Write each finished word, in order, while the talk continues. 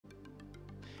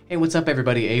Hey, what's up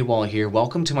everybody? Awall here.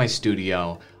 Welcome to my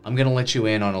studio. I'm going to let you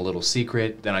in on a little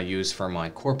secret that I use for my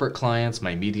corporate clients,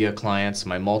 my media clients,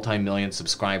 my multi-million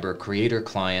subscriber creator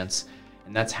clients,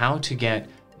 and that's how to get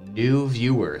new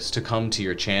viewers to come to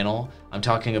your channel. I'm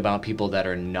talking about people that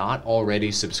are not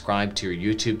already subscribed to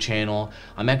your YouTube channel.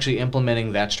 I'm actually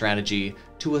implementing that strategy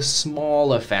to a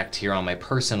small effect here on my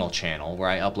personal channel where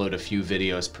I upload a few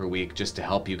videos per week just to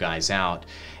help you guys out.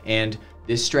 And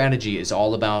this strategy is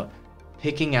all about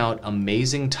picking out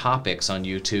amazing topics on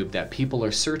YouTube that people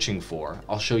are searching for.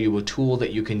 I'll show you a tool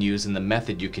that you can use and the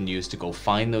method you can use to go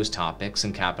find those topics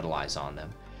and capitalize on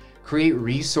them. Create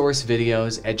resource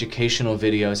videos, educational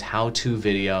videos, how-to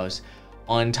videos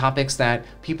on topics that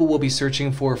people will be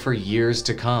searching for years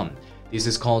to come. This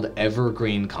is called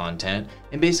evergreen content,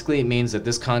 and basically it means that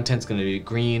this content is going to be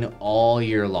green all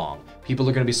year long. People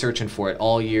are going to be searching for it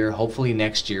all year, hopefully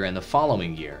next year and the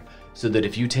following year. So that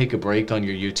if you take a break on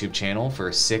your YouTube channel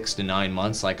for 6 to 9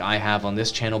 months like I have on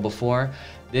this channel before,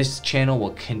 this channel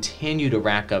will continue to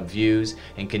rack up views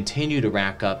and continue to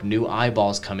rack up new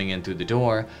eyeballs coming in through the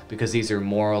door because these are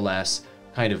more or less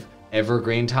kind of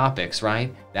evergreen topics,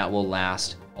 right? That will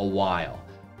last a while.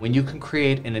 When you can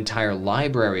create an entire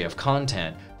library of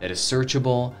content that is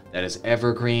searchable, that is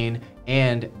evergreen,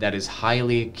 and that is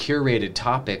highly curated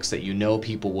topics that you know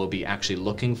people will be actually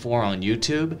looking for on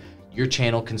YouTube, your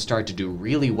channel can start to do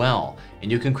really well,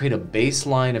 and you can create a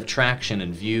baseline of traction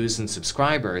and views and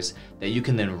subscribers that you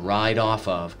can then ride off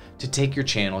of to take your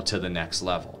channel to the next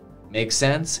level. Make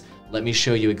sense? Let me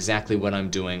show you exactly what I'm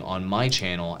doing on my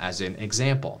channel as an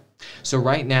example. So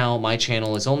right now, my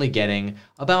channel is only getting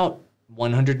about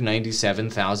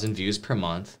 197,000 views per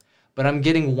month, but I'm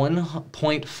getting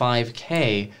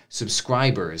 1.5K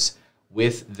subscribers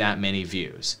with that many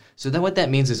views. So that what that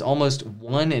means is almost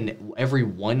 1 in every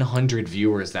 100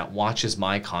 viewers that watches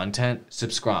my content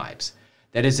subscribes.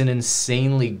 That is an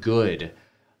insanely good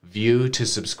view to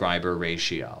subscriber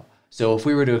ratio. So if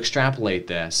we were to extrapolate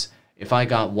this, if I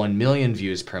got 1 million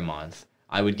views per month,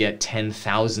 I would get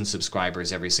 10,000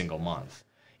 subscribers every single month.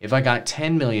 If I got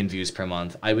 10 million views per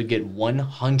month, I would get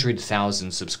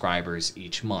 100,000 subscribers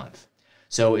each month.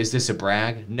 So is this a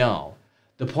brag? No.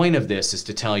 The point of this is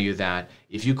to tell you that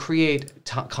if you create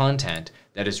content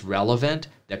that is relevant,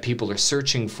 that people are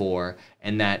searching for,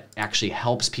 and that actually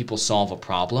helps people solve a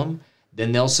problem,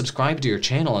 then they'll subscribe to your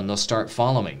channel and they'll start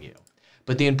following you.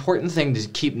 But the important thing to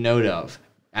keep note of,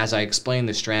 as I explain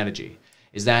the strategy,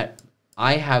 is that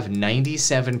I have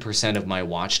 97% of my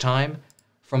watch time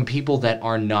from people that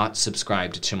are not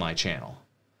subscribed to my channel.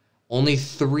 Only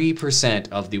 3%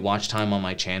 of the watch time on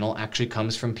my channel actually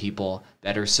comes from people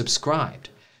that are subscribed.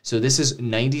 So this is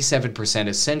 97%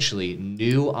 essentially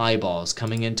new eyeballs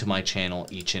coming into my channel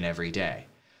each and every day.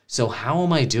 So how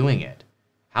am I doing it?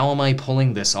 How am I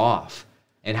pulling this off?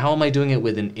 And how am I doing it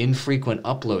with an infrequent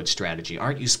upload strategy?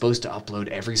 Aren't you supposed to upload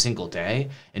every single day?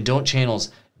 And don't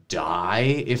channels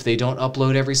die if they don't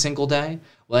upload every single day?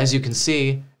 Well, as you can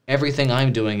see, everything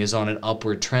I'm doing is on an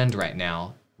upward trend right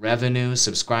now. Revenue,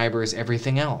 subscribers,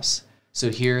 everything else.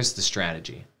 So here's the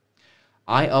strategy.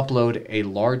 I upload a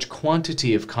large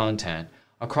quantity of content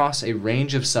across a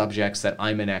range of subjects that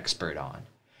I'm an expert on.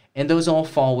 And those all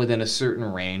fall within a certain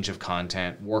range of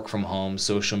content: work from home,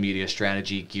 social media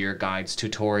strategy, gear guides,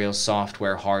 tutorials,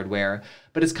 software, hardware,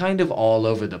 but it's kind of all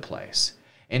over the place.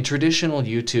 And traditional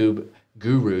YouTube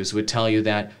gurus would tell you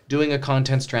that doing a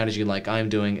content strategy like I'm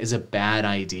doing is a bad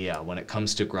idea when it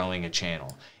comes to growing a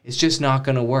channel. It's just not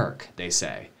going to work, they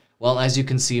say. Well, as you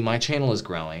can see, my channel is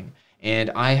growing,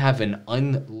 and I have an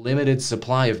unlimited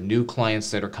supply of new clients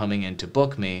that are coming in to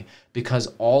book me because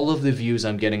all of the views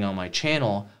I'm getting on my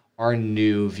channel are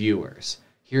new viewers.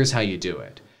 Here's how you do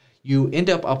it. You end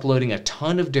up uploading a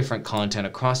ton of different content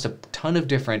across a ton of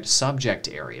different subject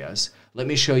areas. Let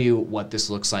me show you what this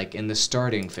looks like in the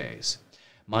starting phase.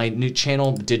 My new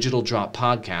channel, Digital Drop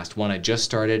Podcast, one I just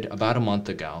started about a month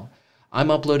ago,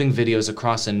 I'm uploading videos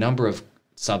across a number of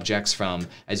subjects from,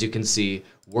 as you can see,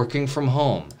 working from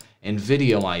home, and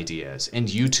video ideas, and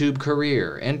YouTube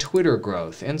career, and Twitter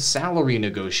growth, and salary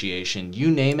negotiation.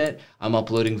 You name it, I'm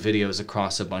uploading videos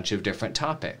across a bunch of different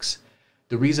topics.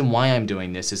 The reason why I'm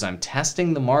doing this is I'm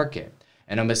testing the market,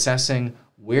 and I'm assessing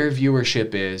where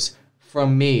viewership is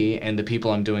from me and the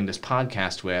people I'm doing this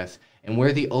podcast with, and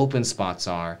where the open spots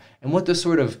are, and what the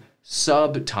sort of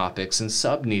subtopics and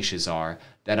sub-niches are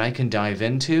that I can dive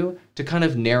into to kind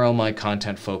of narrow my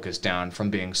content focus down from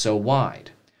being so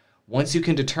wide. Once you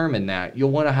can determine that,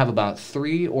 you'll want to have about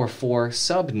 3 or 4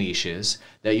 sub-niches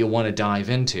that you'll want to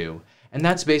dive into, and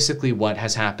that's basically what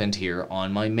has happened here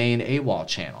on my main Awall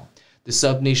channel. The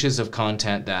sub-niches of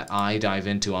content that I dive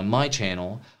into on my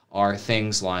channel are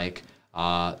things like,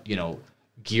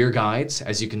 gear guides,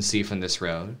 as you can see from this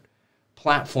road,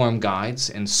 platform guides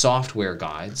and software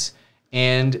guides,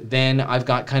 and then I've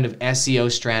got kind of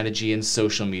SEO strategy and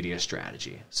social media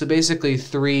strategy. So basically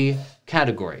 3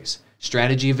 categories: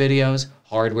 strategy videos,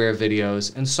 hardware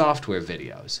videos, and software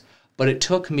videos. But it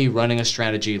took me running a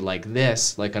strategy like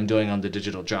this, like I'm doing on the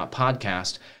Digital Drop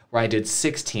podcast, where I did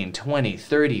 16, 20,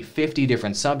 30, 50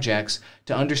 different subjects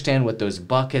to understand what those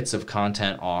buckets of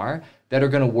content are that are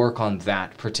going to work on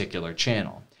that particular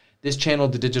channel. This channel,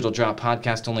 the Digital Drop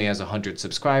Podcast, only has 100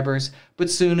 subscribers, but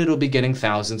soon it'll be getting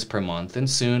thousands per month, and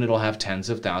soon it'll have tens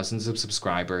of thousands of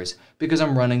subscribers because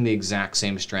I'm running the exact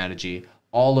same strategy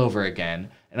all over again,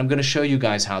 and I'm going to show you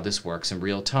guys how this works in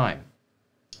real time.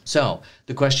 So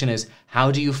the question is, how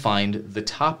do you find the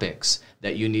topics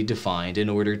that you need to find in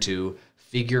order to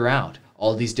figure out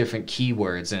all these different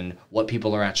keywords and what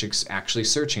people are actually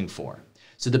searching for?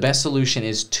 So the best solution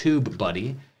is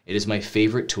Tubebuddy. It is my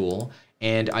favorite tool,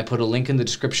 and I put a link in the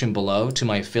description below to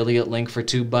my affiliate link for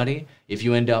Tubebuddy. If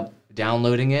you end up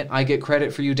downloading it, I get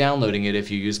credit for you downloading it. If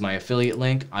you use my affiliate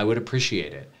link, I would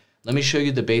appreciate it. Let me show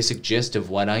you the basic gist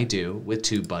of what I do with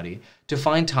Tubebuddy to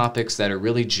find topics that are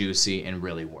really juicy and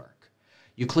really work.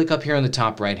 You click up here in the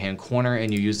top right-hand corner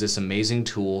and you use this amazing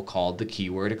tool called the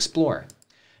Keyword Explorer.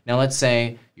 Now let's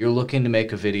say you're looking to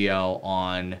make a video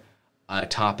on a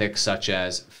topic such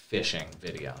as fishing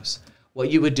videos. What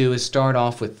you would do is start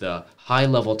off with the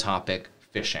high-level topic,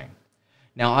 fishing.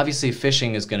 Now obviously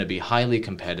fishing is going to be highly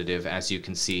competitive, as you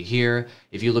can see here.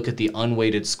 If you look at the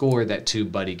unweighted score that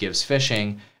Tubebuddy gives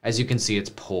fishing, as you can see,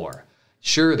 it's poor.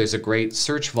 Sure, there's a great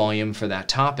search volume for that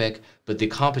topic, but the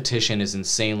competition is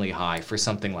insanely high for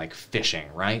something like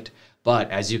fishing, right?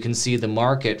 But as you can see, the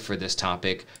market for this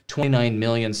topic, 29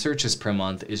 million searches per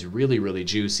month, is really, really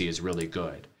juicy, is really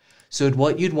good. So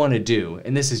what you'd want to do,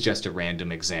 and this is just a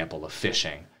random example of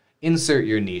fishing, insert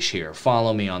your niche here,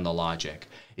 follow me on the logic,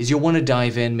 is you'll want to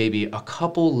dive in maybe a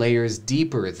couple layers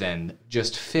deeper than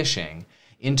just fishing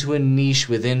into a niche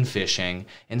within fishing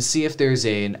and see if there's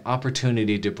an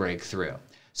opportunity to break through.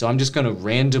 So I'm just going to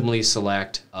randomly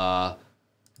select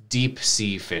deep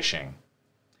sea fishing.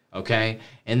 Okay,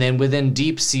 and then within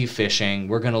deep sea fishing,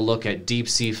 we're going to look at deep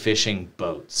sea fishing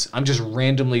boats. I'm just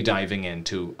randomly diving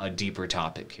into a deeper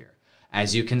topic here.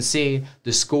 As you can see,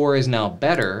 the score is now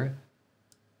better,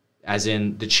 as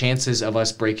in the chances of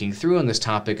us breaking through on this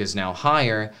topic is now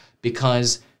higher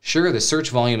because, sure, the search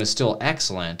volume is still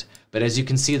excellent, but as you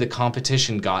can see, the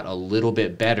competition got a little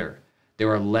bit better. There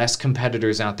are less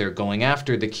competitors out there going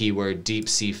after the keyword deep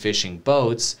sea fishing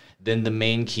boats than the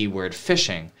main keyword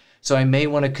fishing. So I may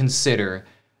want to consider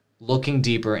looking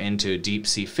deeper into deep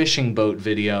sea fishing boat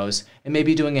videos and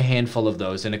maybe doing a handful of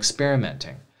those and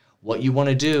experimenting. What you want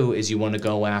to do is you want to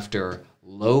go after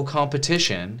low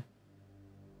competition,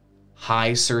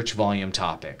 high search volume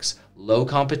topics. Low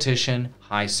competition,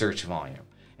 high search volume.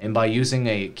 And by using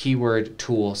a keyword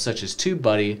tool such as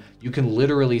Tubebuddy, you can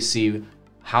literally see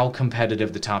how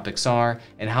competitive the topics are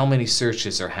and how many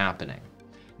searches are happening.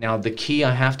 Now the key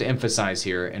I have to emphasize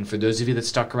here, and for those of you that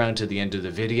stuck around to the end of the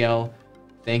video,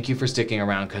 thank you for sticking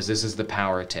around because this is the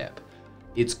power tip.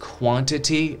 It's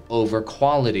quantity over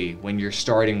quality when you're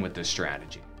starting with this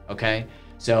strategy, okay?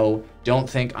 So don't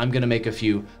think I'm gonna make a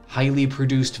few highly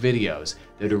produced videos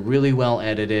that are really well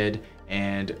edited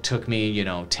and took me,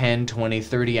 10, 20,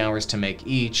 30 hours to make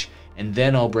each, and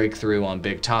then I'll break through on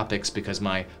big topics because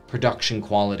my production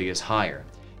quality is higher.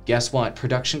 Guess what?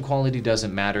 Production quality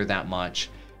doesn't matter that much.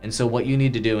 And so what you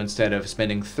need to do, instead of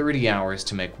spending 30 hours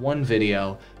to make one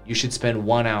video, you should spend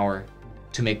 1 hour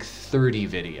to make 30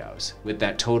 videos with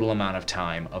that total amount of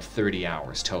time of 30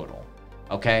 hours total.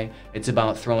 Okay? It's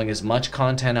about throwing as much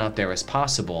content out there as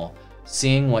possible,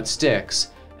 seeing what sticks,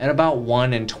 and about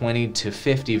 1 in 20 to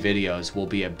 50 videos will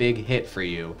be a big hit for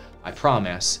you, I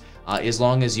promise, as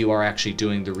long as you are actually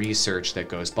doing the research that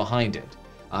goes behind it.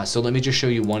 So let me just show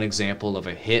you one example of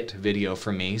a hit video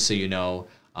for me so you know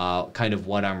kind of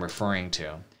what I'm referring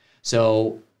to.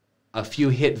 So a few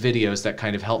hit videos that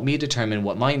kind of help me determine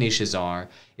what my niches are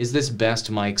is this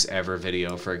best mics ever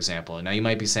video, for example. Now you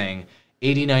might be saying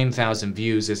 89,000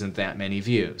 views isn't that many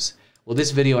views. Well,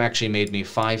 this video actually made me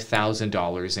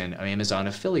 $5,000 in Amazon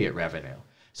affiliate revenue.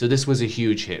 So this was a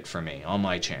huge hit for me on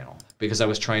my channel because I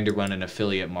was trying to run an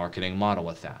affiliate marketing model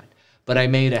with that. But I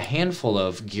made a handful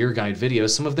of gear guide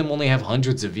videos. Some of them only have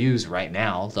hundreds of views right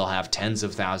now. They'll have tens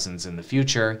of thousands in the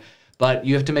future. But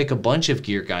you have to make a bunch of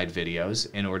gear guide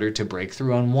videos in order to break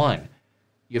through on one.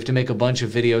 You have to make a bunch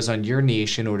of videos on your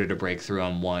niche in order to break through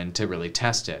on one to really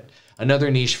test it.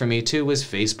 Another niche for me too was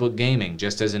Facebook gaming,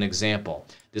 just as an example.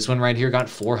 This one right here got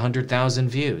 400,000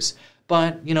 views.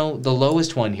 But, you know, the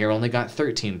lowest one here only got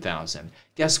 13,000.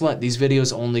 Guess what? These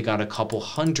videos only got a couple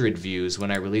hundred views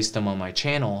when I released them on my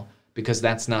channel, because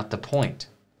that's not the point.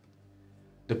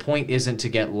 The point isn't to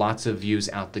get lots of views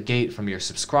out the gate from your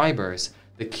subscribers.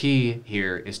 The key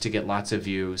here is to get lots of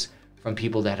views from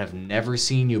people that have never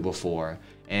seen you before,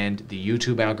 and the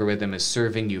YouTube algorithm is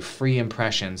serving you free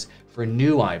impressions for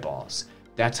new eyeballs.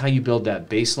 That's how you build that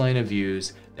baseline of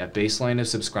views, that baseline of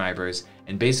subscribers,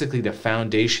 and basically the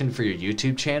foundation for your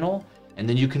YouTube channel. And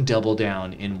then you can double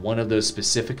down in one of those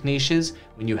specific niches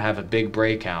when you have a big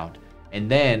breakout.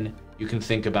 And then you can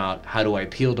think about, how do I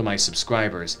appeal to my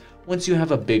subscribers once you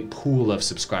have a big pool of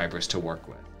subscribers to work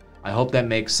with? I hope that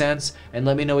makes sense, and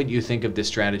let me know what you think of this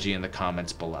strategy in the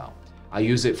comments below. I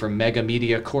use it for Mega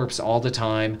Media Corps all the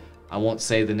time. I won't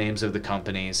say the names of the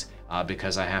companies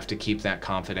because I have to keep that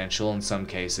confidential in some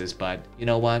cases, but you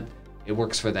know what? It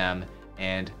works for them,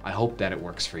 and I hope that it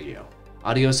works for you.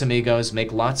 Adios amigos,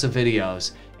 make lots of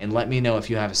videos, and let me know if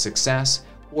you have a success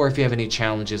or if you have any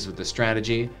challenges with the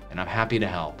strategy, and I'm happy to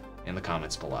help in the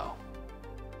comments below.